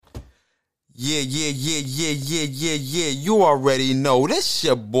Yeah. You already know. This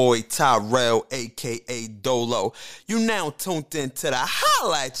your boy Tyrell, a.k.a. Dolo. You now tuned into the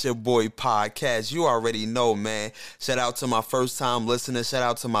Holla at Your Boy podcast. You already know, man. Shout out to my first time listeners. Shout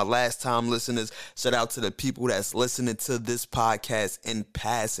out to my last time listeners. Shout out to the people that's listening to this podcast in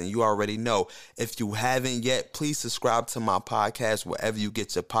passing. You already know. If you haven't yet, please subscribe to my podcast wherever you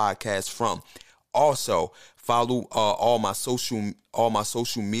get your podcast from. Also, follow all my social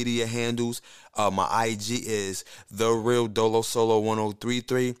media handles. My IG is The Real Dolo Solo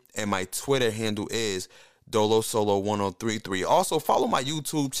 1033, and my Twitter handle is Dolo Solo 1033. Also, follow my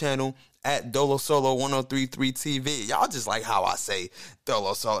YouTube channel at Dolo Solo 1033 TV. Y'all just like how I say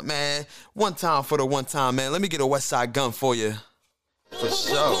Dolo Solo, man. One time for the one time, man. Let me get a West Side Gun for you. For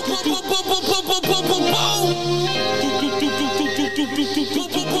sure.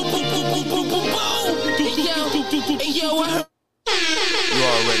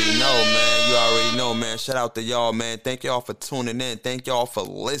 You already know, man. Shout out to y'all, man. Thank y'all for tuning in. Thank y'all for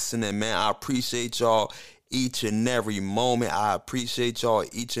listening, man. I appreciate y'all each and every moment. I appreciate y'all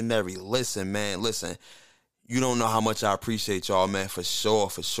each and every listen, man. Listen, you don't know how much I appreciate y'all, man. For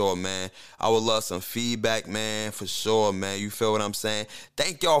sure, man. I would love some feedback, man. For sure, man. You feel what I'm saying?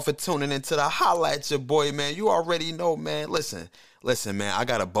 Thank y'all for tuning into the Holla at Your Boy, man. You already know, man. Listen, man, I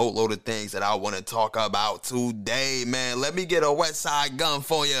got a boatload of things that I want to talk about today, man. Let me get a West Side Gun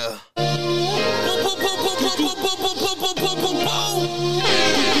for you.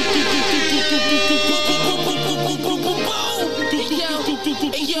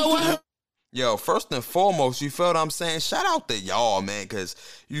 Yo, first and foremost, you feel what I'm saying? Shout out to y'all, man, because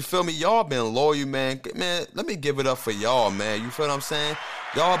you feel me? Y'all been loyal, man. Man, let me give it up for y'all, man. You feel what I'm saying?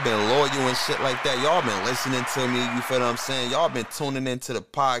 Y'all been loyal and shit like that. Y'all been listening to me. You feel what I'm saying? Y'all been tuning into the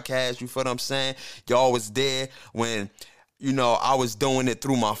podcast. You feel what I'm saying? Y'all was there when, you know, I was doing it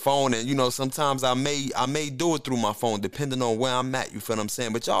through my phone. And, you know, sometimes I may do it through my phone depending on where I'm at. You feel what I'm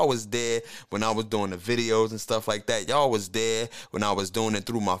saying? But y'all was there when I was doing the videos and stuff like that. Y'all was there when I was doing it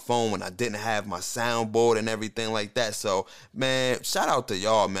through my phone when I didn't have my soundboard and everything like that. So, man, shout out to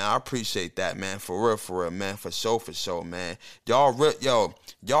y'all, man. I appreciate that, man. For real, man. For sure, man. Y'all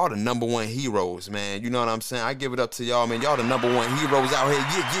the number one heroes, man. You know what I'm saying? I give it up to y'all, man. Y'all the number one heroes out here.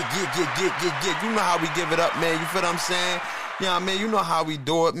 Yeah. You know how we give it up, man. You feel what I'm saying? You know what I mean? You know how we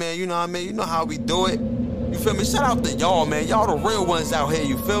do it, man. You know what I mean? You know how we do it. You feel me? Shout out to y'all, man. Y'all the real ones out here.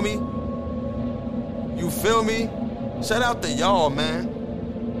 You feel me? Shout out to y'all, man.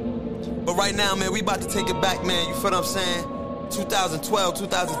 But right now, man, we about to take it back, man. You feel what I'm saying? 2012,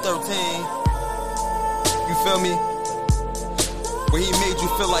 2013. You feel me? When he made you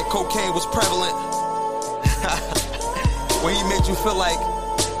feel like cocaine was prevalent. When he made you feel like,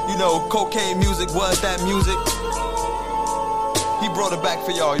 you know, cocaine music was that music. He brought it back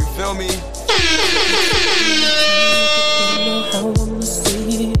for y'all, you feel me? Don't know how I'ma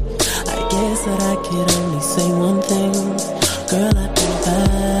say it. I guess that I could only say one thing. Girl, I've been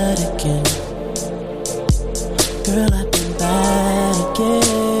bad again.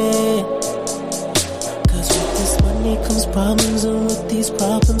 Cause with this money comes problems, and with these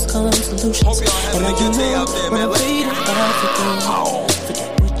problems come solutions. Hope y'all having a good day out there, man. Forget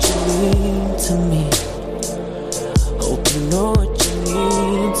what you mean to me. Hope you know what you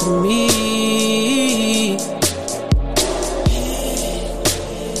mean to me.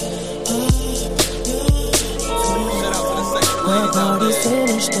 My body's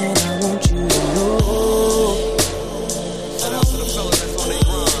finished and I want you to know. Shout out to the fellas that's on their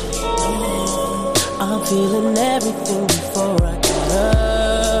grind. I'm feeling everything before I get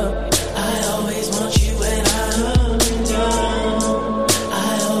up. I always want you when I'm down.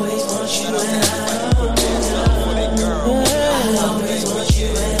 I always want you when I'm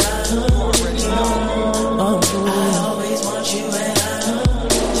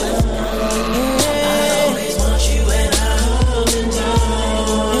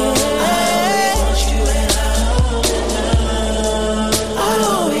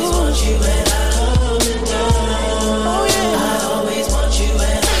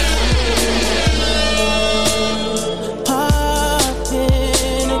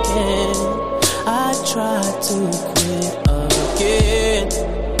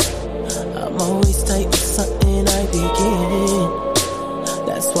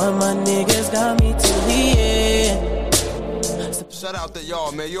Shout out to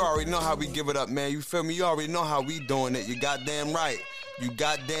y'all, man. You already know how we give it up, man. You feel me? You already know how we doing it. You goddamn right.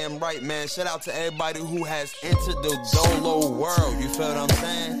 Man. Shout out to everybody who has entered the Dolo world. You feel what I'm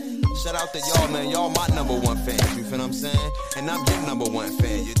saying? Shout out to y'all, man. Y'all my number one fans. You feel what I'm saying? And I'm your number one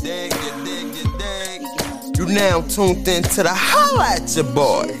fan. You dig? You now tuned in to the Holla at Your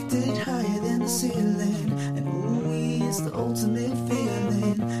Boy.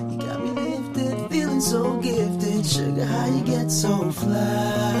 Sugar, how you get so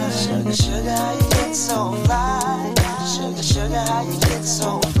fly? Sugar, sugar, how you get so fly? Sugar, sugar, how you get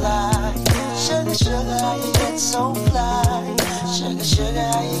so fly? Sugar, sugar, how you get so fly? Sugar, sugar,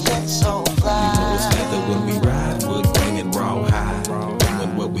 how you get so fly? You know it's leather when we ride, wood grain and raw high.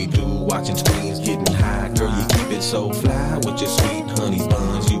 Doing what we do, watching screens, getting high. Girl, you keep it so fly with your sweet honey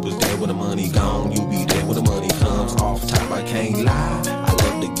buns. You was there when the money gone, you be there when the money comes. Off top, I can't lie, I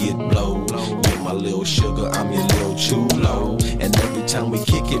love to get blow. With my little sugar, I'm your little chulo. And every time we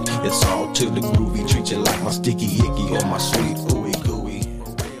kick it, it's all to the groovy. Treat you like my sticky icky or my sweet ooey gooey.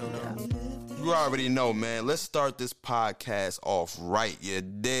 You already know, man. Let's start this podcast off right. You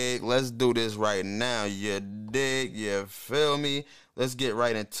dig? Let's do this right now. You dig? You feel me? Let's get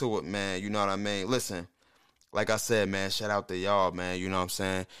right into it, man. You know what I mean? Listen, like I said, man, shout out to y'all, man. You know what I'm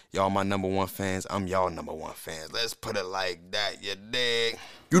saying? Y'all my number one fans. I'm y'all number one fans. Let's put it like that. You dig?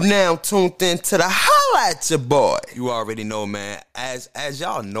 You now tuned in to the Holla at Your Boy. You already know, man. As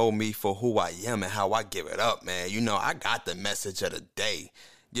y'all know me for who I am and how I give it up, man. You know, I got the message of the day.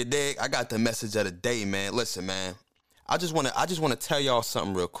 You dig? I got the message of the day, man. Listen, man. I just wanna tell y'all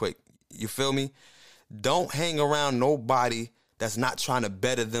something real quick. You feel me? Don't hang around nobody that's not trying to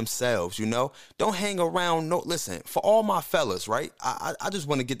better themselves, you know? Don't hang around listen, for all my fellas, right? I just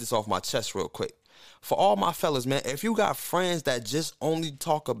want to get this off my chest real quick. For all my fellas, man, if you got friends that just only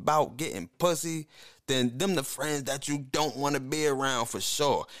talk about getting pussy, then them the friends that you don't want to be around for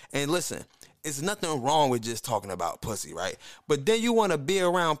sure. And listen, it's nothing wrong with just talking about pussy, right? But then you want to be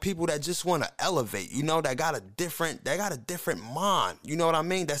around people that just want to elevate, you know, that got a different mind. You know what I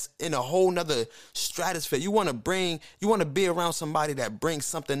mean? That's in a whole nother stratosphere. You want to be around somebody that brings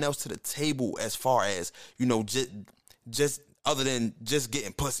something else to the table as far as, you know, just other than just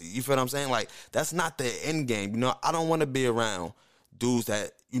getting pussy. You feel what I'm saying? Like, that's not the end game. You know, I don't want to be around dudes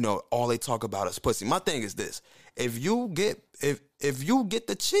that, you know, all they talk about is pussy. My thing is this. If you get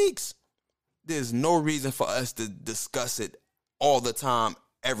the cheeks, there's no reason for us to discuss it all the time,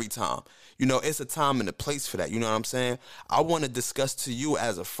 every time. You know, it's a time and a place for that. You know what I'm saying? I want to discuss to you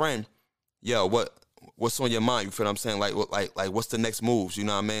as a friend, yo, what's on your mind? You feel what I'm saying? Like what's the next moves? You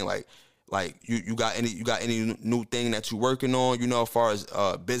know what I mean? Like you got any new thing that you working on? You know, as far as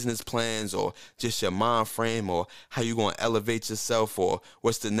business plans or just your mind frame or how you gonna elevate yourself or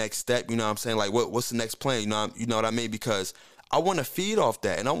what's the next step? You know what I'm saying? Like what's the next plan? You know what I mean? Because I want to feed off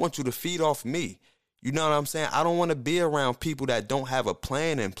that, and I want you to feed off me. You know what I'm saying? I don't want to be around people that don't have a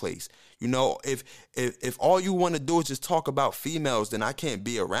plan in place. You know, if all you want to do is just talk about females, then I can't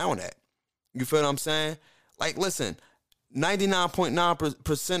be around that. You feel what I'm saying? Like, listen,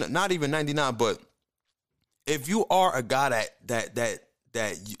 99.9%, not even 99, but if you are a guy that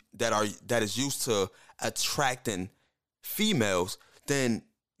is used to attracting females, then,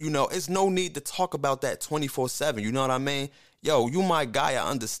 you know, it's no need to talk about that 24/7. You know what I mean? Yo, you my guy,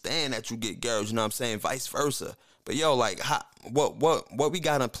 I understand that you get girls, you know what I'm saying? Vice versa. But yo, like, what we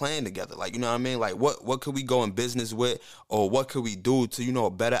got in plan together? Like, you know what I mean? Like, what could we go in business with, or what could we do to, you know,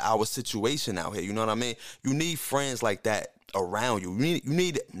 better our situation out here? You know what I mean? You need friends like that around you. You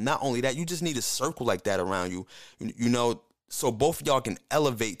need not only that, you just need a circle like that around you. You know, so both of y'all can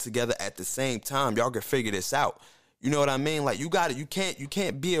elevate together at the same time. Y'all can figure this out. You know what I mean? Like, you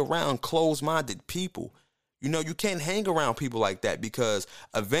can't be around closed-minded people. You know, you can't hang around people like that, because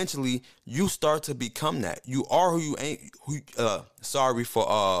eventually you start to become that. You are who you ain't. Sorry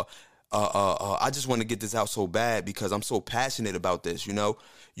for I just want to get this out so bad because I'm so passionate about this. You know,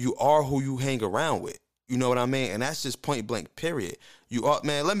 you are who you hang around with. You know what I mean? And that's just point blank, period. You are,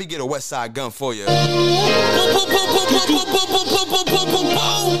 man. Let me get a West Side Gun for you.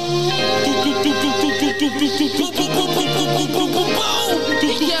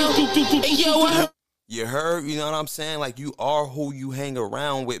 You heard? You know what I'm saying? Like, you are who you hang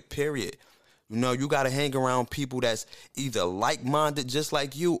around with, period. You know, you got to hang around people that's either like-minded just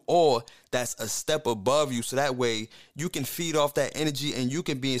like you, or that's a step above you. So that way you can feed off that energy and you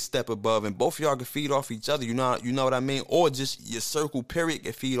can be a step above, and both of y'all can feed off each other. You know what I mean? Or just your circle, period,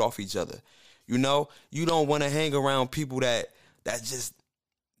 can feed off each other. You know, you don't want to hang around people that just,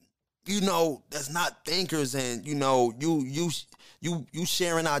 you know, that's not thinkers, and, you know, you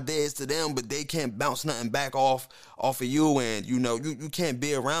sharing ideas to them, but they can't bounce nothing back off of you, and, you know, you can't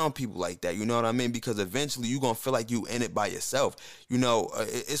be around people like that. You know what I mean? Because eventually you're going to feel like you in it by yourself. You know,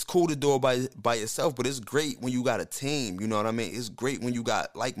 it's cool to do it by yourself, but it's great when you got a team. You know what I mean? It's great when you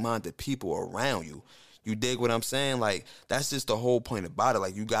got like-minded people around you. You dig what I'm saying? Like, that's just the whole point about it.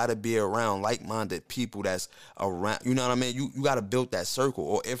 Like, you got to be around like-minded people that's around, you know what I mean? You got to build that circle.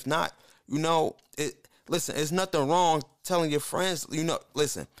 Or if not, you know, listen, there's nothing wrong telling your friends, you know,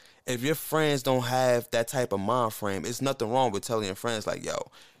 listen, if your friends don't have that type of mind frame, it's nothing wrong with telling your friends like, yo,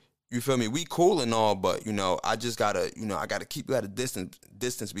 you feel me? We cool and all, but I just gotta, I gotta keep you at a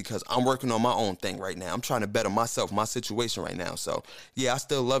distance because I'm working on my own thing right now. I'm trying to better myself, my situation right now. So yeah, I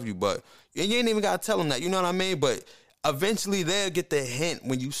still love you, but you ain't even gotta tell them that. You know what I mean? But eventually they'll get the hint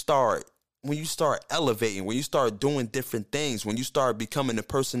when you start elevating, when you start doing different things, when you start becoming the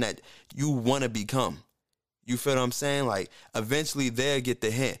person that you want to become. You feel what I'm saying? Like eventually they'll get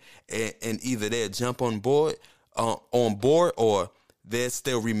the hint, and either they'll jump on board, or they'll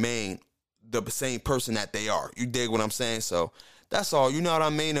still remain the same person that they are. You dig what I'm saying? So that's all. You know what I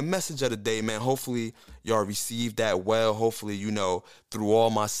mean? The message of the day, man. Hopefully y'all received that well. Hopefully, through all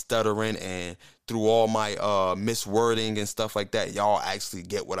my stuttering and through all my miswording and stuff like that, y'all actually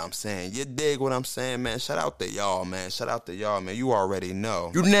get what I'm saying. You dig what I'm saying, man? Shout out to y'all, man. Shout out to y'all, man. You already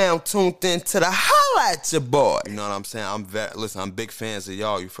know. You now tuned in to the Holla at Your Boy. You know what I'm saying? I'm big fans of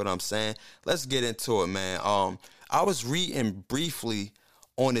y'all. You feel what I'm saying? Let's get into it, man. I was reading briefly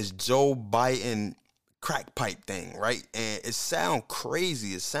on this Joe Biden crack pipe thing, right? And it sound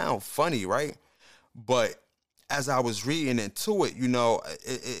crazy. It sound funny, right? But as I was reading into it,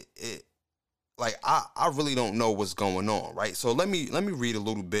 I really don't know what's going on, right? So let me read a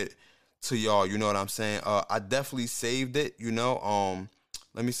little bit to y'all. You know what I'm saying? I definitely saved it.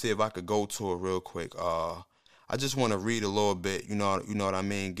 Let me see if I could go to it real quick. I just want to read a little bit. You know what I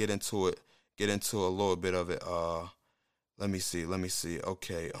mean? Get into it. Get into a little bit of it. Let me see.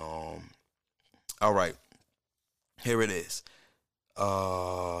 Okay. All right. Here it is.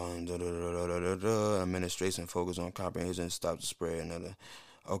 Administration focus on comprehension, stop the spread. Another.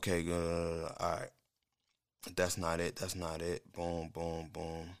 Okay, good. All right. That's not it. Boom, boom,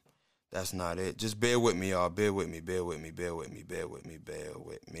 boom. That's not it. Just bear with me, y'all. Bear with me.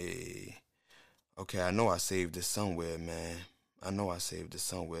 Okay, I know I saved this somewhere, man.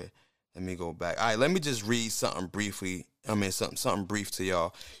 Let me go back. All right, let me just read something briefly. Something brief to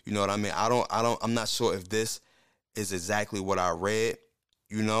y'all. You know what I mean? I'm not sure if this is exactly what I read,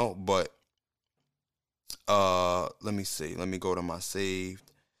 but let me see. Let me go to my saved.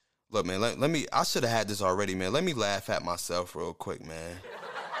 Look, man, I should have had this already, man. Let me laugh at myself real quick, man.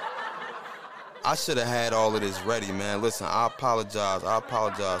 I should have had all of this ready, man. Listen, I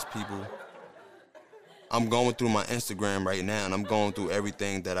apologize, people. I'm going through my Instagram right now, and I'm going through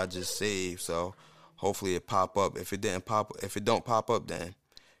everything that I just saved, so hopefully it pop up. If it don't pop up, then,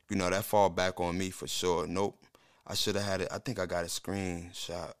 that fall back on me for sure. Nope. I should have had it. I think I got a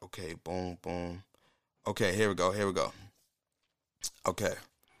screenshot. Okay, boom, boom. Okay, here we go. Okay.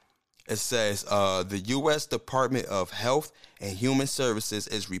 It says, the U.S. Department of Health and Human Services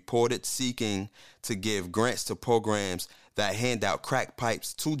is reported seeking to give grants to programs that hand out crack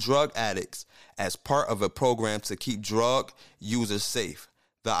pipes to drug addicts as part of a program to keep drug users safe.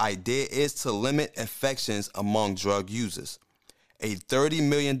 The idea is to limit infections among drug users. A $30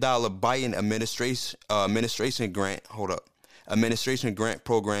 million Biden administration grant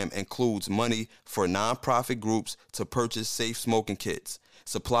program includes money for nonprofit groups to purchase safe smoking kits,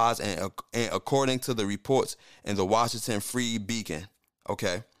 supplies, and according to the reports in the Washington Free Beacon,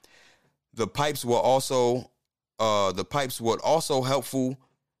 okay, the pipes would also helpful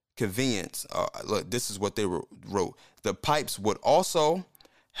convenience. Look, this is what they wrote. The pipes would also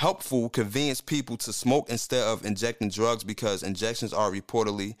helpful convenience people to smoke instead of injecting drugs because injections are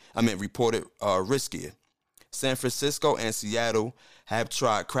reported riskier. San Francisco and Seattle have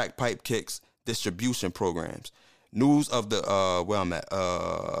tried crack pipe kicks distribution programs. News of the where I'm at.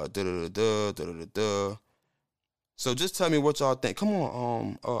 So just tell me what y'all think. Come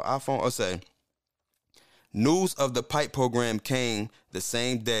on, iPhone. Or say news of the pipe program came the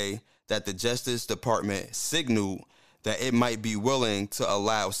same day that the Justice Department signaled that it might be willing to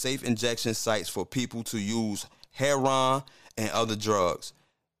allow safe injection sites for people to use heroin and other drugs.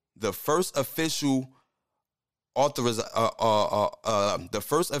 The first official authorized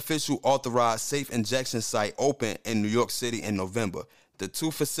safe injection site opened in New York City in November. The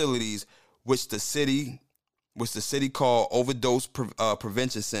two facilities, which the city called overdose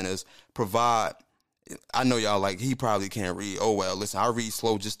prevention centers, provide. I know y'all like, he probably can't read. Oh, well, listen, I read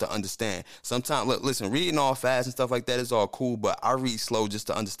slow just to understand. Sometimes, listen, reading all fast and stuff like that is all cool, but I read slow just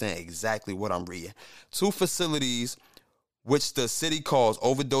to understand exactly what I'm reading. Two facilities, which the city calls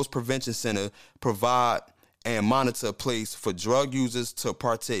overdose prevention center, provide and monitor a place for drug users to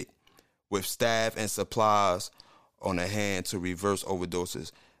partake, with staff and supplies on the hand to reverse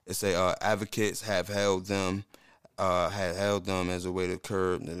overdoses. It say advocates have held them as a way to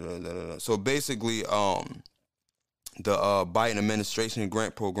curb. So basically, The Biden administration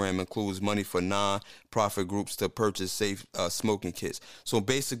grant program includes money for non-profit groups to purchase safe smoking kits. So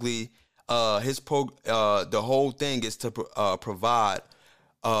basically, the whole thing is to provide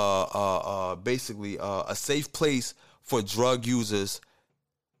basically a safe place for drug users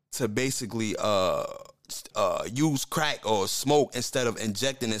to basically use crack or smoke instead of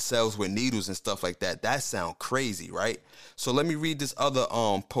injecting themselves with needles and stuff like that. That sounds crazy, right? So let me read this other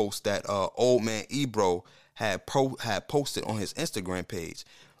post that Old Man Ebro had posted on his Instagram page.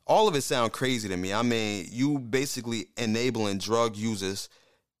 All of it sound crazy to me. I mean, you basically enabling drug users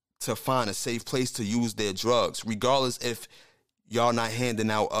to find a safe place to use their drugs, regardless if y'all not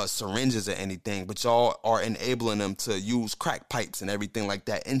handing out syringes or anything, but y'all are enabling them to use crack pipes and everything like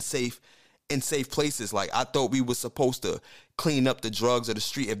that in safe places. Like, I thought we were supposed to clean up the drugs of the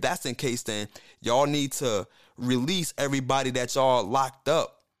street. If that's the case, then y'all need to release everybody that y'all locked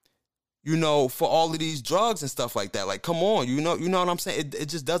up, you know, for all of these drugs and stuff like that. Like, come on, you know what I'm saying? It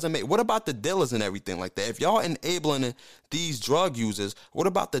just doesn't make. What about the dealers and everything like that? If y'all enabling these drug users, what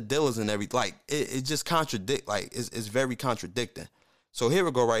about the dealers and everything? Like, it just contradict. Like, it's very contradicting. So here we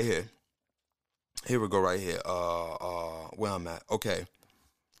go right here. Where I'm at. Okay.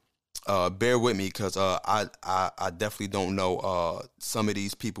 Bear with me, because I definitely don't know some of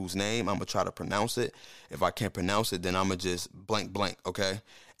these people's name. I'm gonna try to pronounce it. If I can't pronounce it, then I'm gonna just blank, okay?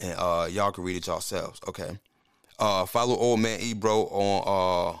 And y'all can read it yourselves, okay? Follow Old Man Ebro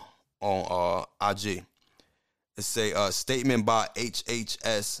on IG. It's a statement by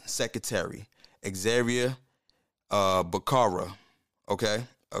HHS Secretary Xavier Becerra, okay?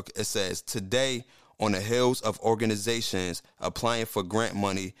 It says, today, on the heels of organizations applying for grant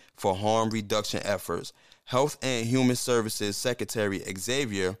money for harm reduction efforts, Health and Human Services Secretary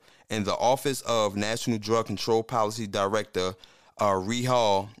Xavier and the Office of National Drug Control Policy Director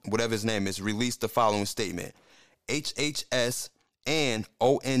Rehal, whatever his name is, released the following statement. HHS and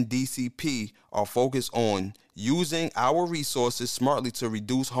ONDCP are focused on using our resources smartly to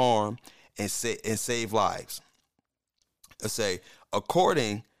reduce harm and save lives. Let's say,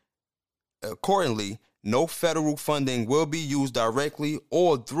 accordingly, no federal funding will be used directly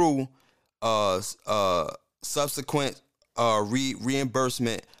or through subsequent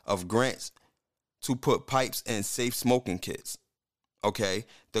reimbursement of grants to put pipes in safe smoking kits. Okay,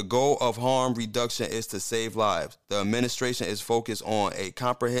 the goal of harm reduction is to save lives. The administration is focused on a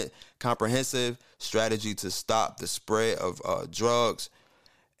comprehensive strategy to stop the spread of drugs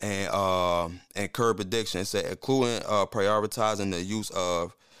and curb addiction, including prioritizing the use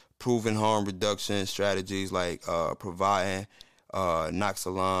of proven harm reduction strategies like providing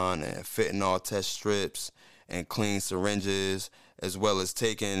Noxolon and fentanyl test strips and clean syringes, as well as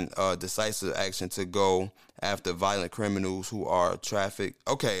taking decisive action to go after violent criminals who are trafficked.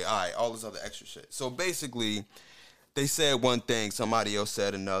 Okay, all right, all this other extra shit. So basically, they said one thing, somebody else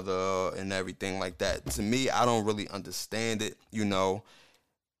said another, and everything like that. To me, I don't really understand it, you know.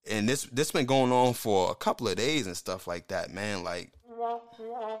 And this been going on for a couple of days and stuff like that, man. Like,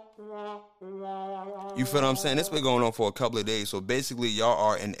 you feel what I'm saying? It's been going on for a couple of days. So basically, y'all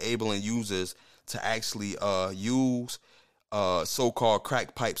are enabling users to actually use so-called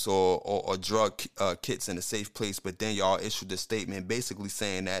crack pipes or drug kits in a safe place. But then y'all issued a statement basically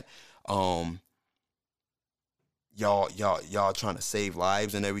saying that y'all trying to save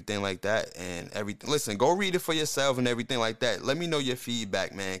lives and everything like that and everything. Listen, go read it for yourself and everything like that. Let me know your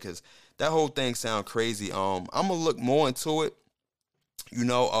feedback, man, because that whole thing sound crazy. I'm gonna look more into it. You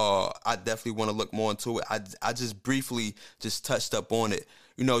know, I definitely want to look more into it. I just briefly just touched up on it,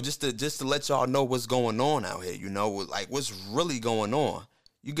 you know, just to let y'all know what's going on out here, you know, like what's really going on.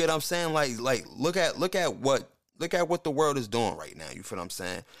 You get what I'm saying? Like look at what the world is doing right now. You feel what I'm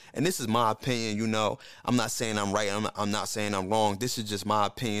saying? And this is my opinion, you know. I'm not saying I'm right. I'm not saying I'm wrong. This is just my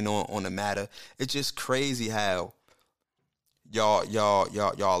opinion on the matter. It's just crazy how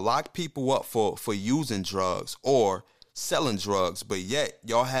y'all lock people up for using drugs or selling drugs, but yet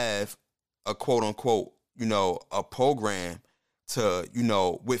y'all have a quote unquote, you know, a program to, you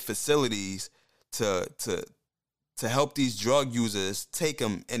know, with facilities to help these drug users take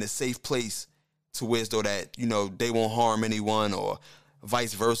them in a safe place to where though that, you know, they won't harm anyone or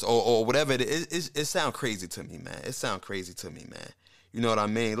vice versa or whatever. It sounds crazy to me, man. It sounds crazy to me, man. You know what I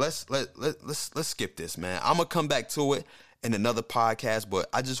mean? Let's skip this, man. I'm gonna come back to it in another podcast, but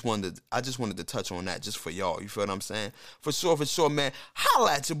I just wanted to touch on that just for y'all. You feel what I'm saying? For sure, man.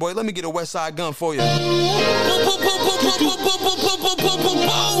 Holla at your boy. Let me get a West Side gun for you.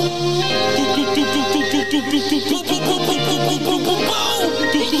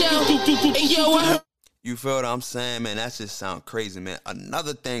 You feel what I'm saying, man? That just sound crazy, man.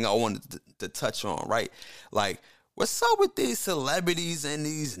 Another thing I wanted to touch on, right? Like, What's up with these celebrities and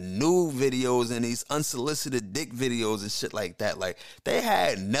these nude videos and these unsolicited dick videos and shit like that? Like, they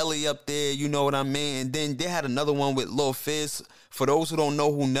had Nelly up there, you know what I mean? And then they had another one with Lil Fizz. For those who don't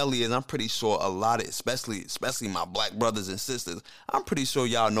know who Nelly is, I'm pretty sure a lot of, especially my black brothers and sisters, I'm pretty sure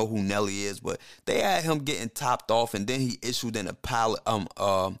y'all know who Nelly is. But they had him getting topped off, and then he issued an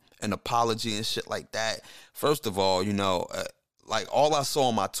apology and shit like that. First of all, you know, like, all I saw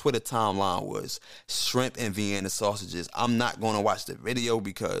on my Twitter timeline was shrimp and Vienna sausages. I'm not going to watch the video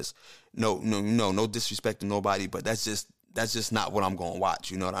because no disrespect to nobody, but that's just not what I'm going to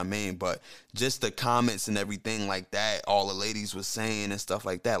watch. You know what I mean? But just the comments and everything like that, all the ladies was saying and stuff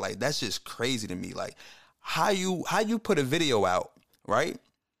like that, like, that's just crazy to me. Like, how you put a video out, right?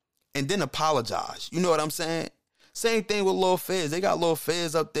 And then apologize. You know what I'm saying? Same thing with Lil Fizz. They got Lil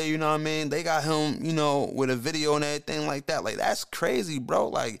Fizz up there, you know what I mean? They got him, you know, with a video and everything like that. Like, that's crazy, bro.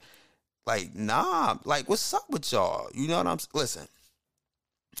 Like, nah. Like, what's up with y'all? You know what I'm saying? Listen,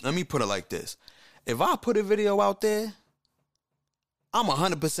 let me put it like this. If I put a video out there, I'm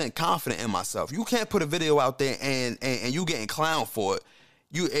 100% confident in myself. You can't put a video out there and you getting clowned for it.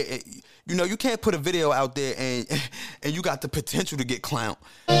 You know, you can't put a video out there and you got the potential to get clowned.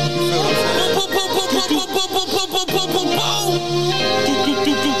 You feel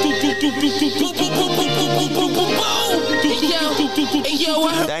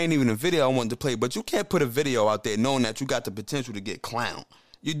what I'm saying? That ain't even a video I wanted to play, but you can't put a video out there knowing that you got the potential to get clowned.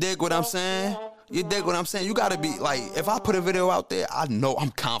 You dig what I'm saying? You dig what I'm saying? You gotta be like, if I put a video out there, I know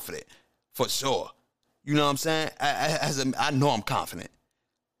I'm confident for sure. You know what I'm saying? I know I'm confident.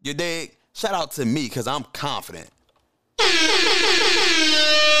 You dig? Shout out to me, because I'm confident.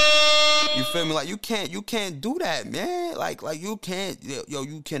 You feel me? Like, you can't do that, man. Like you can't,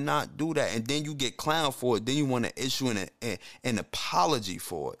 you cannot do that. And then you get clowned for it. Then you want to issue an apology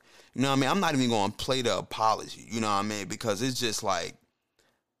for it. You know what I mean? I'm not even going to play the apology. You know what I mean? Because it's just like,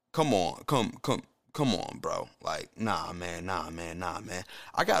 come on, come on, bro. Like, nah, man.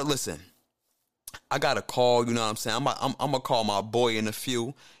 I got a call, you know what I'm saying? I'm going to call my boy in a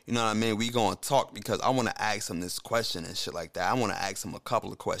few, you know what I mean? We going to talk because I want to ask him this question and shit like that. I want to ask him a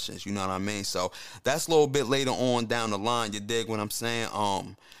couple of questions, you know what I mean? So that's a little bit later on down the line, you dig what I'm saying?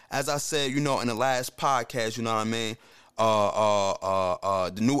 As I said, you know, in the last podcast, you know what I mean?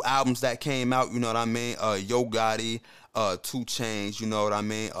 The new albums that came out, you know what I mean? Yo Gotti, 2 Chainz, you know what I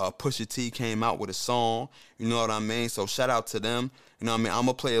mean? Pusha T came out with a song, you know what I mean? So shout out to them. You know what I mean? I'm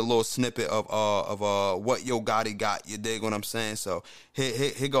going to play a little snippet of what Yo Gotti got. You dig what I'm saying? So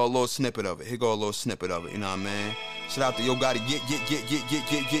here go a little snippet of it. You know what I mean? Shout out to Yo Gotti. Get.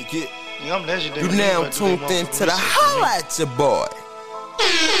 Yeah, I'm legendary. You now tuned in to the Holla at Your Boy.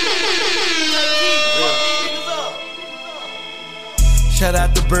 Shout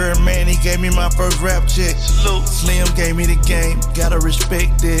out to Birdman, he gave me my first rap check. Salute. Slim gave me the game, gotta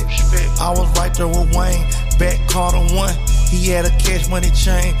respect it. I was right there with Wayne, back caught on one. He had a Cash Money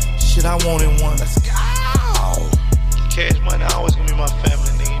chain, shit, I wanted one. Let's go. Cash Money always gonna be my family,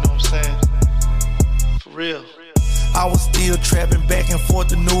 nigga, you know what I'm saying? For real. I was still trapping back and forth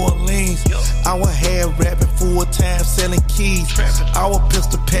to New Orleans. I was hair rapping full time selling keys. I was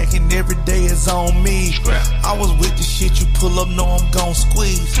pistol packing every day is on me. I was with the shit you pull up, know I'm gon'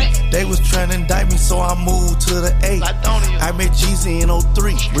 squeeze. They was trying to indict me, so I moved to the A. I met Jeezy in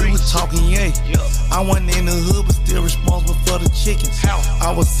 03, we was talking yay. I wasn't in the hood, but still responsible for the chickens. I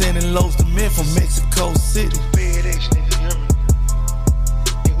was sending loads to men from Mexico City.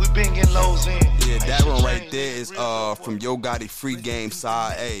 Been getting lows in. Yeah, that one right there is from Yo Gotti Free Game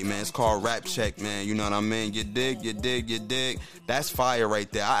Side A, man. It's called Rap Check, man. You know what I mean? You dig. That's fire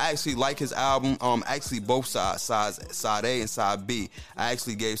right there. I actually like his album. Actually both sides, side A and side B. I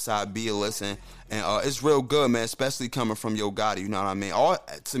actually gave side B a listen, and it's real good, man. Especially coming from Yo Gotti. You know what I mean?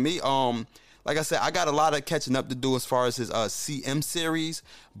 To me, like I said, I got a lot of catching up to do as far as his CM series,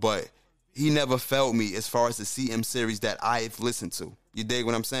 but he never felt me as far as the CM series that I've listened to. You dig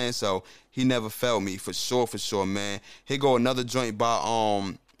what I'm saying? So he never felt me for sure, man. Here go another joint by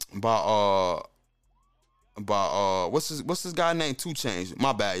what's this guy named 2 Chainz?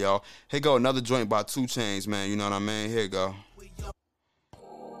 My bad, y'all. Here go another joint by 2 Chainz, man. You know what I mean? Here you go.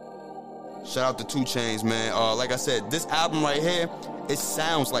 Shout out to 2 Chainz, man. Like I said, this album right here, it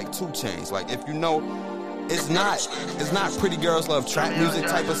sounds like 2 Chainz. Like, if you know, it's not Pretty Girls Love trap music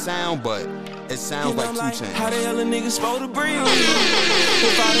type of sound, but it sounds like 2 Chainz. How the hell a nigga supposed to breathe?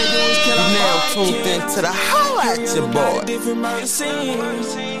 If all they do is kill you now tuned in to the Holla at Your Boy. Different murder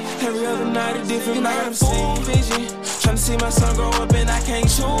scenes. Every other night a different murder scene. Vision. Trying to see my son grow up and I can't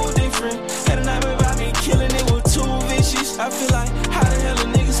choose different. Had a night where I been killing it with 2 vicious. I feel like how the hell a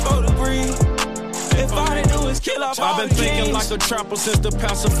nigga supposed to breathe? If all they do is kill off all I've been the thinking kings. like a trapper since the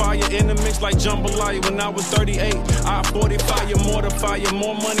pacifier. In the mix like jambalaya when I was 38. I 45, mortify,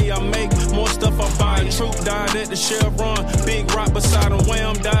 more money I make, more stuff I buy. Troop died at the Chevron, big rock beside him.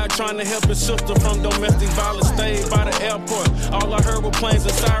 Wham died trying to help his sister from domestic violence. Stayed by the airport. All I heard were planes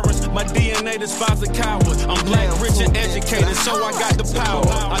and sirens. My DNA despises a coward. I'm black, rich, and educated, so I got the power.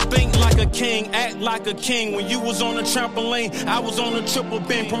 I think like a king, act like a king. When you was on the trampoline, I was on the triple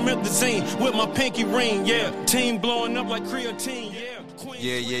beam, promethazine with my pinky ring. Yeah, team blowing up like creatine.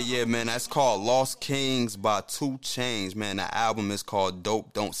 Yeah, man. That's called Lost Kings by 2 Chainz, man. The album is called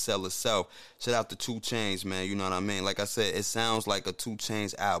Dope Don't Sell Itself. Shout out to 2 Chainz, man. You know what I mean? Like I said, it sounds like a 2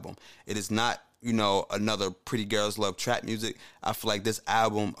 Chainz album. It is not, you know, another Pretty Girls Love trap music. I feel like this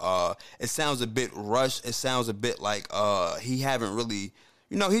album, it sounds a bit rushed. It sounds a bit like he haven't really,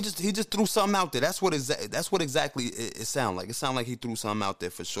 you know, he just threw something out there. That's what exactly it sounds like. It sounds like he threw something out there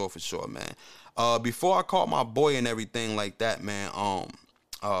for sure, man. Before I caught my boy and everything like that, man. I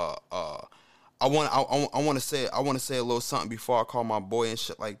want to say a little something before I call my boy and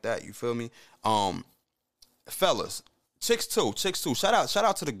shit like that. You feel me? Fellas, chicks too. Shout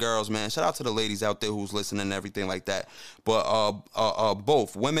out to the girls, man. Shout out to the ladies out there who's listening and everything like that. But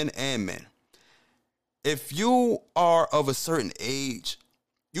both women and men. If you are of a certain age,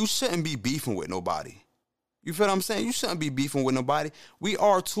 you shouldn't be beefing with nobody. You feel what I'm saying? You shouldn't be beefing with nobody. We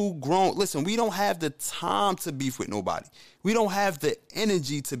are too grown. Listen, we don't have the time to beef with nobody. We don't have the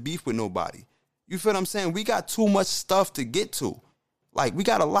energy to beef with nobody. You feel what I'm saying? We got too much stuff to get to. Like, we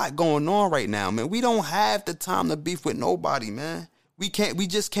got a lot going on right now, man. We don't have the time to beef with nobody, man. We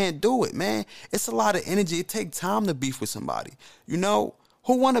just can't do it, man. It's a lot of energy. It takes time to beef with somebody. You know,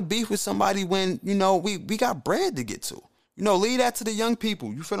 who want to beef with somebody when, you know, we got bread to get to? You know, leave that to the young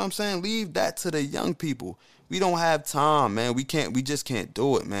people. You feel what I'm saying? Leave that to the young people. We don't have time, man. We just can't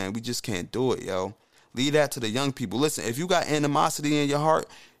do it, man. We just can't do it, yo. Leave that to the young people. Listen, if you got animosity in your heart,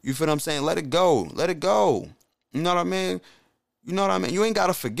 you feel what I'm saying? Let it go. Let it go. You know what I mean? You ain't got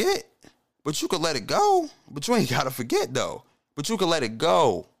to forget, but you could let it go. But you ain't got to forget, though. But you could let it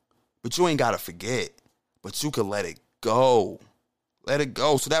go. But you ain't got to forget. But you could let it go. Let it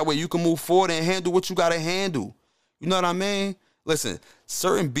go. So that way you can move forward and handle what you got to handle. You know what I mean? Listen,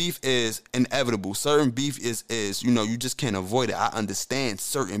 certain beef is inevitable. Certain beef is, you know, you just can't avoid it. I understand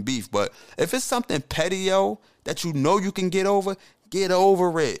certain beef. But if it's something petty, yo, that you know you can get over it. Get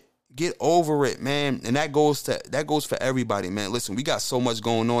over it, man. And that goes for everybody, man. Listen, we got so much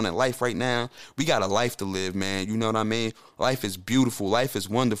going on in life right now. We got a life to live, man. You know what I mean? Life is beautiful. Life is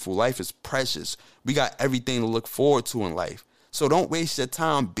wonderful. Life is precious. We got everything to look forward to in life. So don't waste your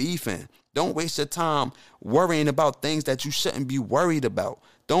time beefing. Don't waste your time worrying about things that you shouldn't be worried about.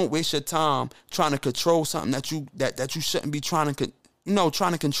 Don't waste your time trying to control something that you shouldn't be trying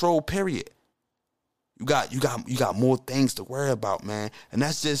to control, period. You got more things to worry about, man. And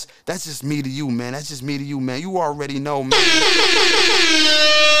that's just me to you, man. That's just me to you, man. You already know, man. Let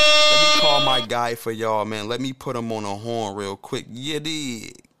me call my guy for y'all, man. Let me put him on a horn real quick. You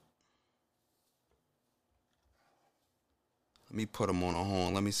dig? Let me put him on a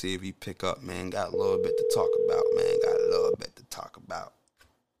horn. Let me see if he pick up, man. Got a little bit to talk about, man.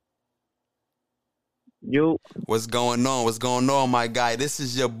 Yo. What's going on, my guy? This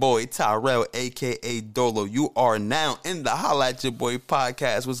is your boy, Tyrell, a.k.a. Dolo. You are now in the Holla at Your Boy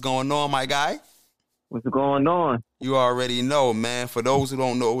podcast. What's going on, my guy? What's going on? You already know, man. For those who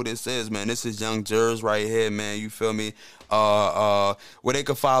don't know who this is, man, this is Young Jers right here, man. You feel me? Where they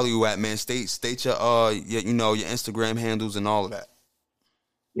can follow you at, man. State your Instagram handles and all of that.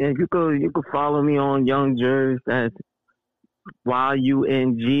 Yeah, you could follow me on Young Jers. That's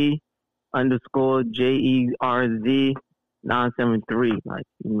YUNG _JERZ 973. Like,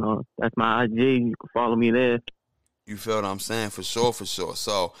 you know, that's my IG. You can follow me there. You feel what I'm saying? For sure.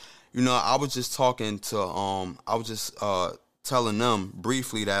 So, you know, I was just talking to telling them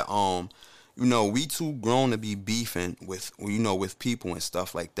briefly that you know, we too grown to be beefing with, you know, with people and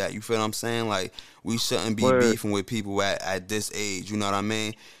stuff like that. You feel what I'm saying? Like, we shouldn't be beefing with people at this age. You know what I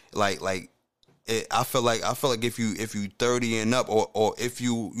mean? I feel like if you 30 and up, or if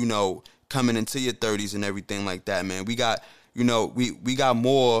you know, coming into your 30s and everything like that, man, we got, you know, we got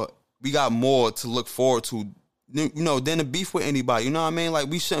more to look forward to, you know, than to beef with anybody. You know what I mean? Like,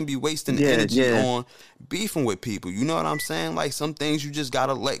 we shouldn't be wasting energy on beefing with people. You know what I'm saying? Like, some things you just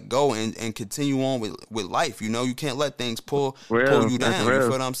gotta let go and continue on with life. You know, you can't let things pull you down. You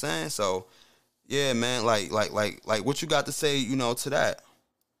feel what I'm saying? So, yeah, man. Like, what you got to say? You know, to that?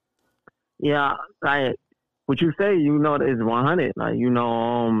 Yeah, like what you say. You know, is 100. Like, you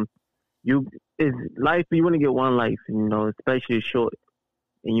know, it's life. You want to get one life. You know, especially short.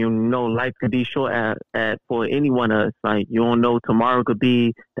 And you know, life could be short at for any one of us. Like, you don't know, tomorrow could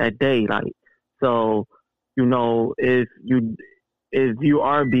be that day. Like, so, you know, if you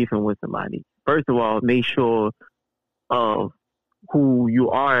are beefing with somebody, first of all, make sure of who you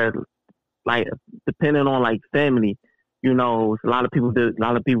are. Like, depending on like family, you know, a lot of people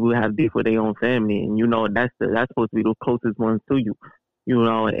have beef with their own family, and you know that's supposed to be the closest ones to you. You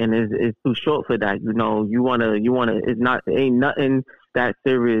know, and it's too short for that. You know, you wanna. It ain't nothing that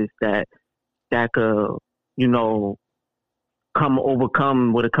serious that could, you know,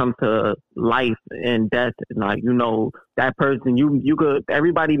 overcome when it comes to life and death. Like, you know, that person you could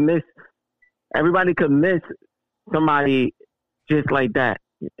everybody could miss somebody just like that.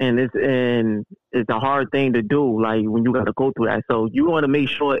 And it's a hard thing to do, like, when you got to go through that. So you want to make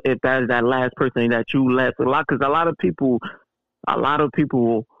sure if that is that last person that you left because a lot of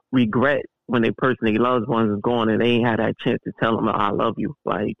people regret when their person they loved ones is gone and they ain't had that chance to tell them I love you,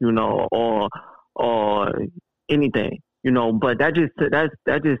 like, you know, or anything, you know. But that's just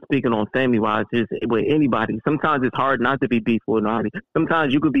speaking on family wise, just with anybody. Sometimes it's hard not to be beefing with somebody.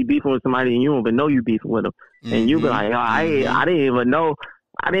 Sometimes you could be beefing with somebody and you don't even know you beefing with them, and you be like, oh, I didn't even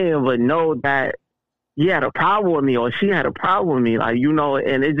know that he had a problem with me or she had a problem with me, like, you know.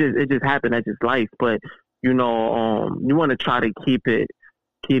 And it just happened. That's just life. But you know, you want to try to keep your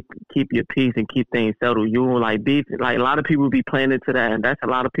peace and keep things settled. You don't like beef. Like, a lot of people be playing into that, and that's a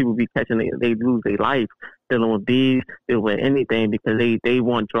lot of people be catching they lose their life dealing with beef, dealing with anything because they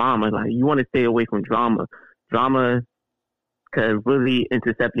want drama. Like, you want to stay away from drama. Drama could really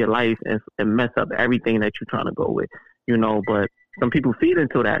intercept your life and mess up everything that you're trying to go with. You know, but some people feed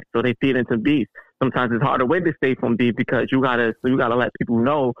into that, so they feed into beef. Sometimes it's harder way to stay from beef because you gotta let people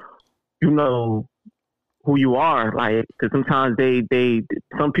know, you know, who you are. Like, because sometimes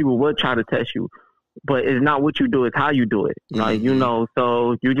some people will try to test you, but it's not what you do, it's how you do it. Like, you know,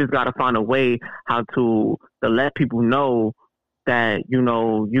 so you just gotta find a way how to let people know that, you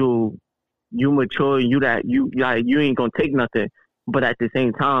know, you mature, you ain't gonna take nothing, but at the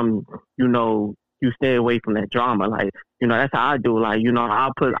same time, you know, you stay away from that drama. Like, you know, that's how I do. Like, you know, if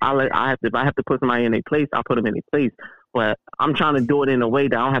I have to put somebody in their place, I'll put them in their place. But I'm trying to do it in a way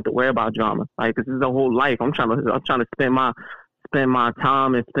that I don't have to worry about drama. Like, this is the whole life. I'm trying to spend my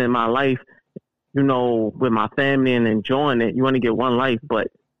time and spend my life, you know, with my family and enjoying it. You want to get one life, but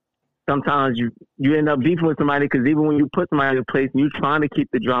sometimes you end up beefing with somebody because even when you put somebody in a place and you're trying to keep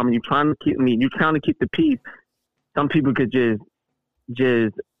the drama, you're trying to keep the peace, some people could just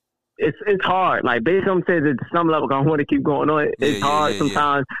it's hard. Like, basically, I'm saying at some level, I want to keep going on. It's hard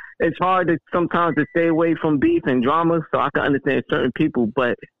sometimes. It's hard to stay away from beef and drama. So I can understand certain people,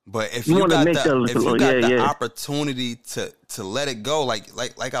 but if you got the opportunity to let it go,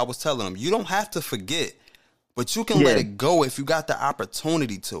 like I was telling them, you don't have to forget, but you can let it go if you got the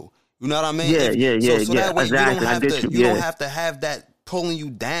opportunity to. You know what I mean? So that way exactly. You don't have to have that pulling you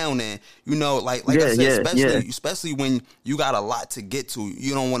down, and you know, like I said, especially when you got a lot to get to,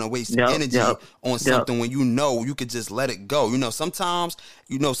 you don't want to waste energy on something when you know you could just let it go. You know, sometimes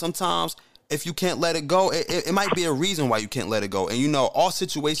if you can't let it go, it might be a reason why you can't let it go. And you know, all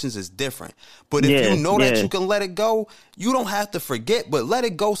situations is different. But if you know that you can let it go, you don't have to forget, but let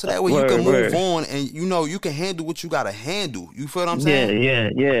it go so that way you can move on, and you know, you can handle what you gotta handle. You feel what I'm saying?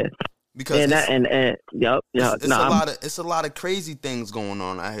 Yeah. Because it's a lot of crazy things going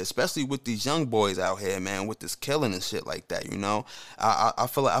on out here, especially with these young boys out here, man, with this killing and shit like that. You know, I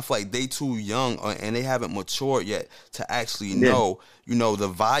feel like they too young and they haven't matured yet to actually know, you know, the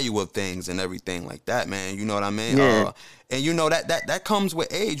value of things and everything like that, man. You know what I mean? And you know that comes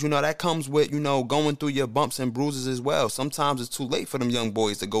with age. You know, that comes with, you know, going through your bumps and bruises as well. Sometimes it's too late for them young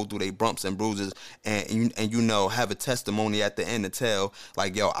boys to go through their bumps and bruises and you know, have a testimony at the end to tell,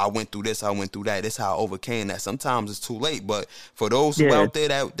 like, yo, I went through this, I went through that. This is how I overcame that. Sometimes it's too late. But for those who out there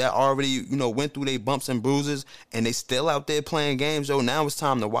that already, you know, went through their bumps and bruises and they still out there playing games, yo, now it's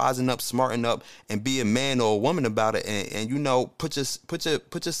time to wisen up, smarten up, and be a man or a woman about it. And you know, put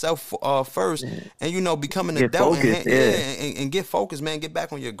yourself first, and you know, become an adult and get focused, man. Get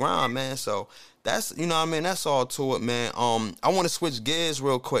back on your grind, man. So that's, you know what I mean, that's all to it, man. I want to switch gears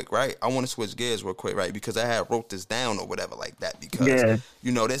real quick, right? Because I had wrote this down or whatever like that, because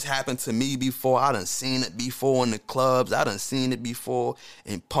you know, this happened to me before. I done seen it before in the clubs. I done seen it before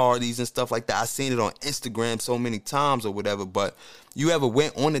in parties and stuff like that. I seen it on Instagram so many times or whatever. But you ever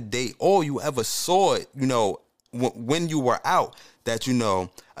went on a date or you ever saw it, you know, when you were out, that, you know,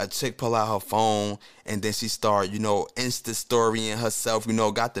 a chick pull out her phone and then she start, you know, Insta storying herself, you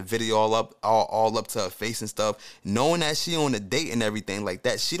know, got the video all up to her face and stuff, knowing that she on a date and everything like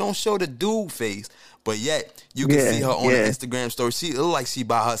that. She don't show the dude face, but yet you can see her on the Instagram story. She look like she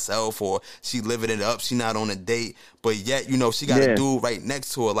by herself or she living it up. She not on a date, but yet she got a dude right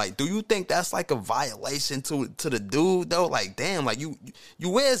next to her. Like, do you think that's like a violation to the dude though? Like, damn, like you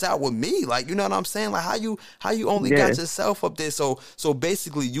where's out with me? Like, you know what I'm saying? Like, how you only got yourself up there? So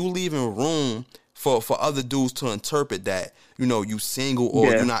basically, you leaving room for other dudes to interpret that, you single or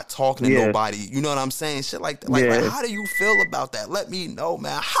you're not talking to nobody. You know what I'm saying? Shit like that. Like, how do you feel about that? Let me know,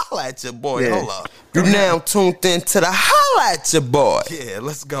 man. Holla at your boy. Hold up. You now tuned in to the Holla at your boy. Yeah,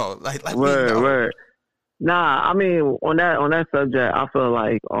 let's go. Like word. Nah, I mean, on that subject, I feel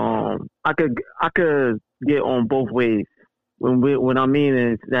like I could get on both ways. What I mean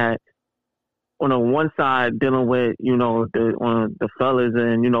is that on the one side, dealing with the fellas,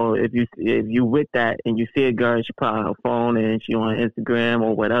 and if you with that and you see a girl, she put out her phone and she on Instagram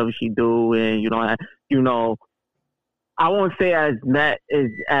or whatever she do, and I won't say as that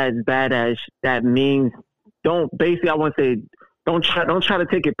is as bad as that means. I want to say don't try to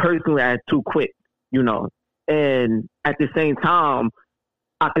take it personally as too quick, and at the same time,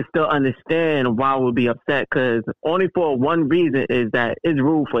 I can still understand why I would be upset, because only for one reason is that it's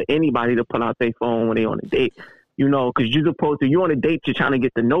rude for anybody to pull out their phone when they on a date, because you're on a date, you're trying to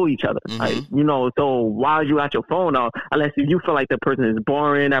get to know each other. Mm-hmm. Like, so why you got your phone out? Unless if you feel like that person is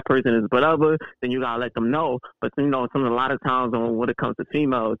boring, that person is whatever, then you gotta let them know. But a lot of times when it comes to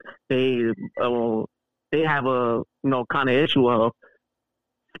females, they have a kind of issue of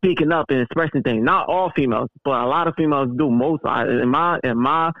speaking up and expressing things. Not all females, but a lot of females do. Most in my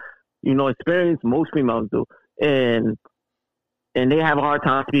experience, most females do, and they have a hard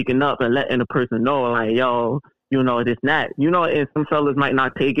time speaking up and letting the person know, like, yo, this and that. And some fellas might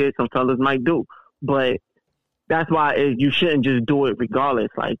not take it, some fellas might do, but that's why you shouldn't just do it regardless.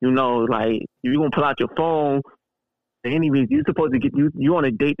 Like, like if you're gonna pull out your phone. Anyways, you're supposed to you on a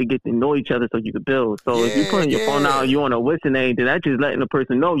date to get to know each other so you can build. So if you're putting your phone out, you on a listen aid, then that's just letting the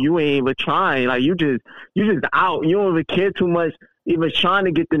person know you ain't even trying. Like, you just out. You don't even care too much, even trying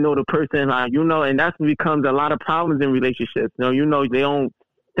to get to know the person. Like, and that's what becomes a lot of problems in relationships. They don't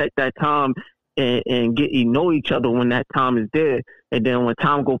take that time and get to know each other when that time is there. And then when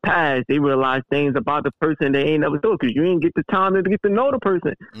time go past, they realize things about the person they ain't never thought, because you ain't get the time to get to know the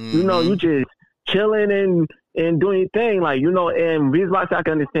person. Mm-hmm. You just chilling and doing your thing, like, and reason why I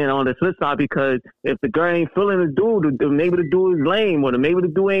can understand on the flip side, because if the girl ain't feeling the dude, maybe the dude is lame, or maybe the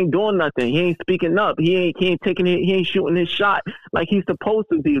dude ain't doing nothing, he ain't speaking up, he ain't taking it, he ain't shooting his shot like he's supposed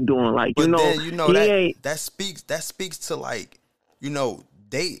to be doing, like, but then, that speaks to, like,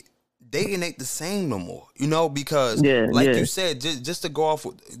 dating ain't the same no more, because you said, just to go off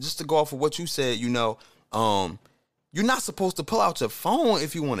of what you said, you're not supposed to pull out your phone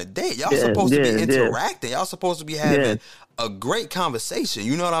if you want to date. Y'all supposed to be interacting. Y'all supposed to be having a great conversation.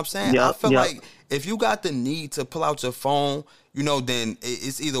 You know what I'm saying? I feel like if you got the need to pull out your phone, then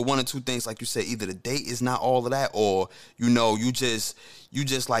it's either one or two things. Like you said, either the date is not all of that, or you just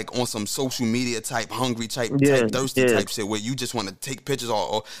like on some social media type hungry type thirsty type shit where you just want to take pictures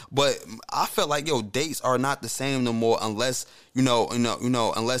but I felt like dates are not the same no more unless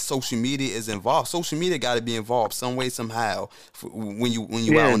unless social media is involved. Social media got to be involved some way somehow when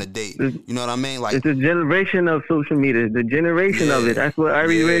you out on a date. You know what I mean? Like, it's a generation of social media, the generation of it. That's what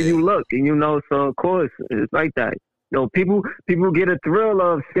everywhere you look, and so of course it's like that. People get a thrill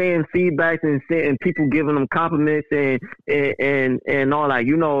of saying feedback and people giving them compliments and all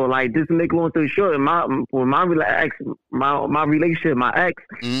that. Like, just to make long story short, my relationship, my ex.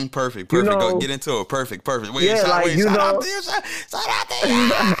 Perfect. Go get into it. Perfect. Wait, shout out to you. Shout out to you.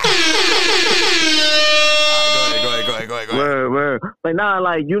 Go ahead. Word. But nah,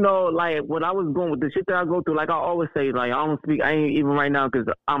 like, like when I was going with the shit that I go through, like I always say, like, I ain't even right now because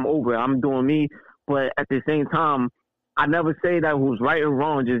I'm over it. I'm doing me. But at the same time, I never say that who's right or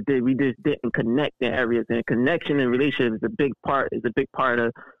wrong. We just didn't connect in areas, and connection in relationships is a big part. It's a big part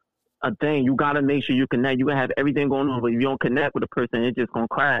of a thing. You gotta make sure you connect. You gotta have everything going on, but if you don't connect with a person, it's just gonna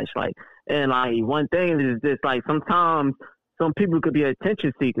crash. Like, and like one thing is just like sometimes some people could be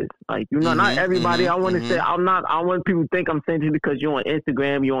attention seekers. Like, not everybody. I want to say I want people to think I'm saying just because you're on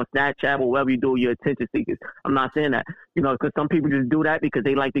Instagram, you're on Snapchat, or whatever you do, you're attention seekers. I'm not saying that. Because some people just do that because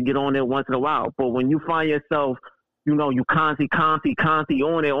they like to get on there once in a while. But when you find yourself, you constantly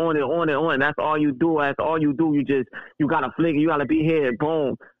on it. That's all you do. You gotta flick it. You gotta be here.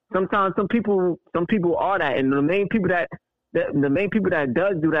 Boom. Sometimes some people are that, and the main people that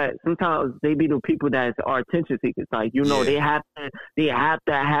does do that, sometimes they be the people that are attention seekers. Like, they have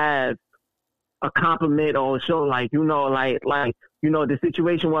to have a compliment or show, like, the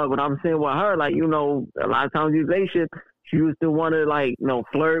situation was what I'm saying with her, like, a lot of times these relationships, She used to want to, like, you know,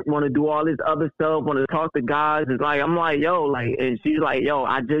 flirt, want to do all this other stuff, want to talk to guys. It's like, I'm like, yo, like, and she's like, yo,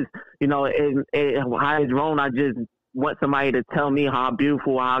 I just, you know, how it's wrong, I just want somebody to tell me how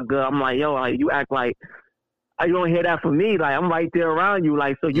beautiful, how good. I'm like, yo, like, you act like, you don't hear that from me. Like, I'm right there around you.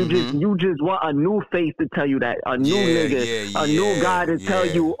 Like, so you just want a new face to tell you that, a new nigga, a new guy to tell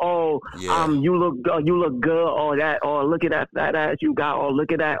you, oh, you look good, or that, or look at that ass you got, or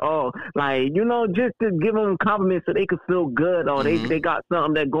look at that, oh, like, you know, just to give them compliments so they could feel good, or they got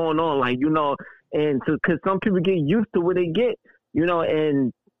something that going on, like, you know, and so, cause some people get used to what they get, you know,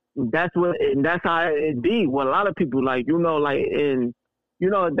 and that's how it be with a lot of people, like, you know, like, and, you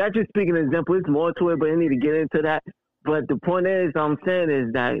know, that's just speaking an example. It's more to it, but I need to get into that. But the point is, I'm saying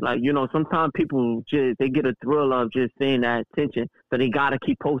is that, like, you know, sometimes people they get a thrill of just seeing that attention. So they got to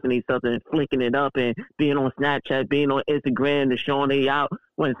keep posting each other and flicking it up and being on Snapchat, being on Instagram, and showing they out.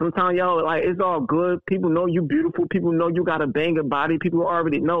 When sometimes, yo, like, it's all good. People know you beautiful. People know you got a banging body. People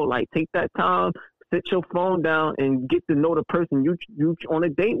already know. Like, take that time, sit your phone down, and get to know the person you on a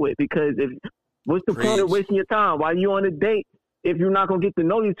date with. Because what's the point of wasting your time? Why you on a date if you're not gonna get to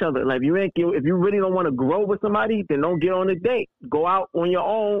know each other? Like, if you really don't want to grow with somebody, then don't get on a date. Go out on your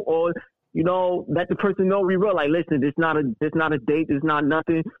own, or, you know, let the person know we real. Like, listen, this not a date. This not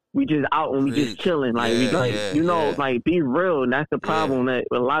nothing. We just out and we just chilling. Like, like, be real. And that's the problem with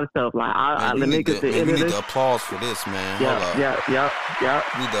a lot of stuff. Like, we need the applause for this, man. Yeah. We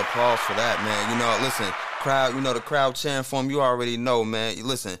need the applause for that, man. You know, listen. Crowd, you know, the crowd cheering for him, you already know, man.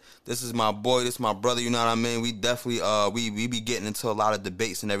 Listen, this is my boy, this is my brother, you know what I mean? We definitely, we be getting into a lot of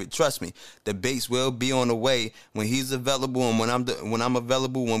debates and everything. Trust me, debates will be on the way when he's available, and when I'm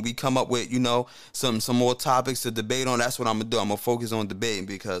available, when we come up with, you know, some more topics to debate on. That's what I'm gonna do. I'm gonna focus on debating,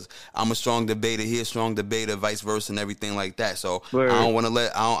 because I'm a strong debater, he's a strong debater, vice versa, and everything like that. So I don't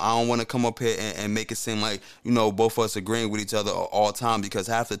want to come up here and make it seem like, you know, both of us agreeing with each other all the time, because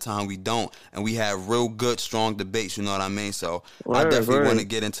half the time we don't, and we have real good, strong debates, you know what I mean? So I definitely want to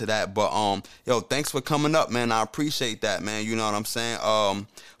get into that. But yo, thanks for coming up, man. I appreciate that, man. You know what I'm saying?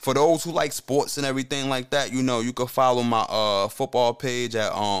 For those who like sports and everything like that, you know, you can follow my football page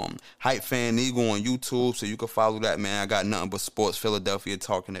at Hype Fan Eagle on YouTube. So you can follow that, man. I got nothing but sports, Philadelphia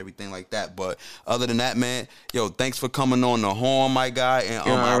talk and everything like that. But other than that, man, yo, thanks for coming on the horn, my guy. And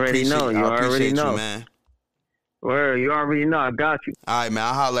I appreciate you, man. Word, you already know. I got you. All right, man.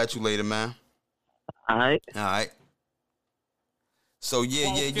 I'll holler at you later, man. All right. So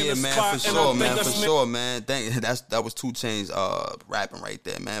yeah, man, for sure, man. That was 2 Chainz rapping right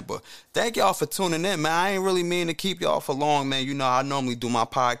there, man. But thank y'all for tuning in, man. I ain't really mean to keep y'all for long, man. You know, I normally do my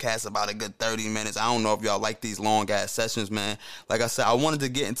podcast about a good 30 minutes. I don't know if y'all like these long ass sessions, man. Like I said, I wanted to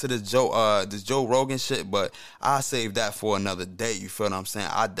get into this Joe Rogan shit, but I saved that for another day. You feel what I'm saying?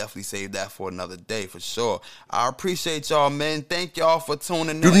 I definitely saved that for another day for sure. I appreciate y'all, man. Thank y'all for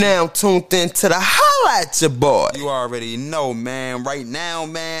tuning in. You now tuned in to the Holla at Your Boy. You already know, man. Right now,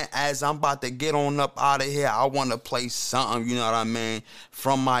 man, as I'm about to get on up out of here, I want to play something, you know what I mean,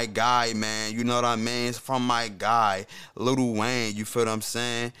 from my guy, man. You know what I mean? It's from my guy, Lil Wayne. You feel what I'm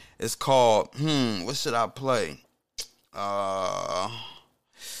saying? It's called, what should I play?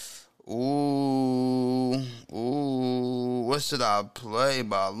 What should I play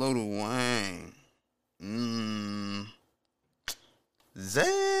by Lil Wayne?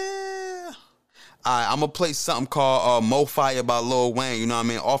 Alright, I'm gonna play something called Mo Fire by Lil Wayne, you know what I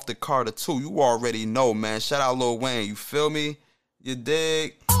mean? Off the Carter 2. You already know, man. Shout out Lil Wayne, you feel me? You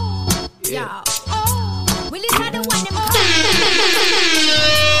dig? Yeah. Will it have the one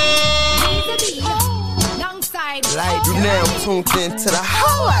alongside like you now tuned in to the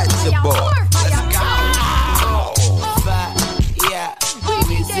Holla at Your Boy. Let's go. Yeah.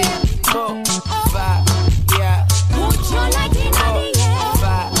 Mo Fire. Yeah. Put your light in the air.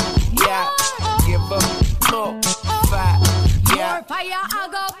 Yeah. Fire, I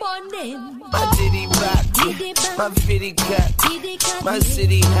go burning. My diddy bop, my fitty cut, my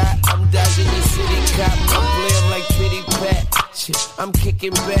city hot. I'm dodging the city cop. I'm playing like Pretty Pat. I'm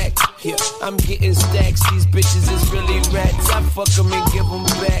kicking back. Yeah, I'm getting stacks. These bitches is really rats. I fuck them and give them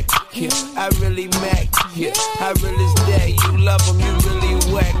back. Yeah, I really mac. Yeah, how real is that? You love them, you really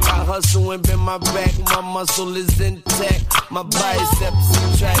whack. I hustle and bend my back. My muscle is intact. My biceps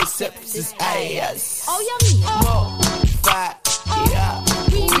and triceps is ass. Oh, yeah, Mo Fire. Yeah,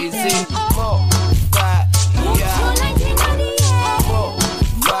 Weezy, Mo Fire, yeah, Mo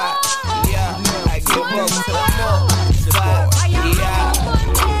Fire, yeah, I give up to Mo Fire, yeah,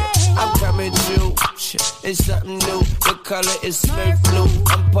 I'm coming true, it's something new, the color is slurp blue.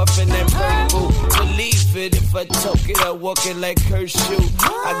 I'm puffing that purple. Believe it if I talk it, I walk it like Herschel.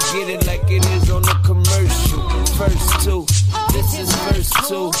 I get it like it is on the commercial. First two, this is verse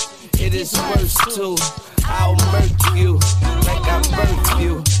two. It is worse too. I'll murk you like I birthed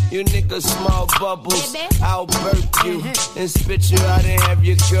you. You niggas small bubbles, I'll burp you and spit you out and have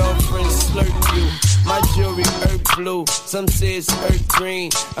your girlfriend slurp you. My jewelry earth blue, some say it's earth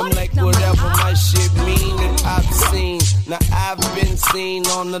green. I'm like whatever my shit mean and I've seen. Now I've been seen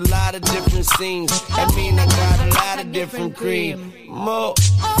on a lot of different scenes. I mean I got a lot of different cream. More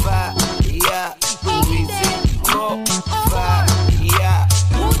fire, yeah, easy. More fire, yeah.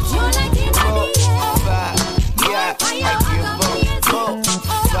 More fire, yeah. I give more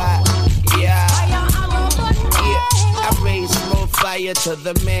fire, yeah. I raise more fire to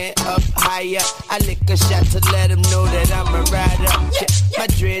the man up higher. I lick a shot to let him know that I'm a rider. My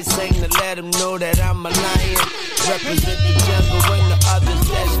dreads sing to let him know that I'm a lion. Represent the jungle when the others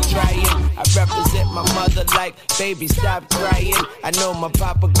that's trying. I represent my mother like, baby, stop crying. I know my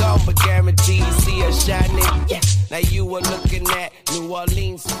papa gone, but guarantee you see her shining. Yeah. Now you are looking at New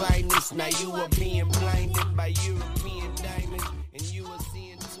Orleans finest. Now you are being blinded by European.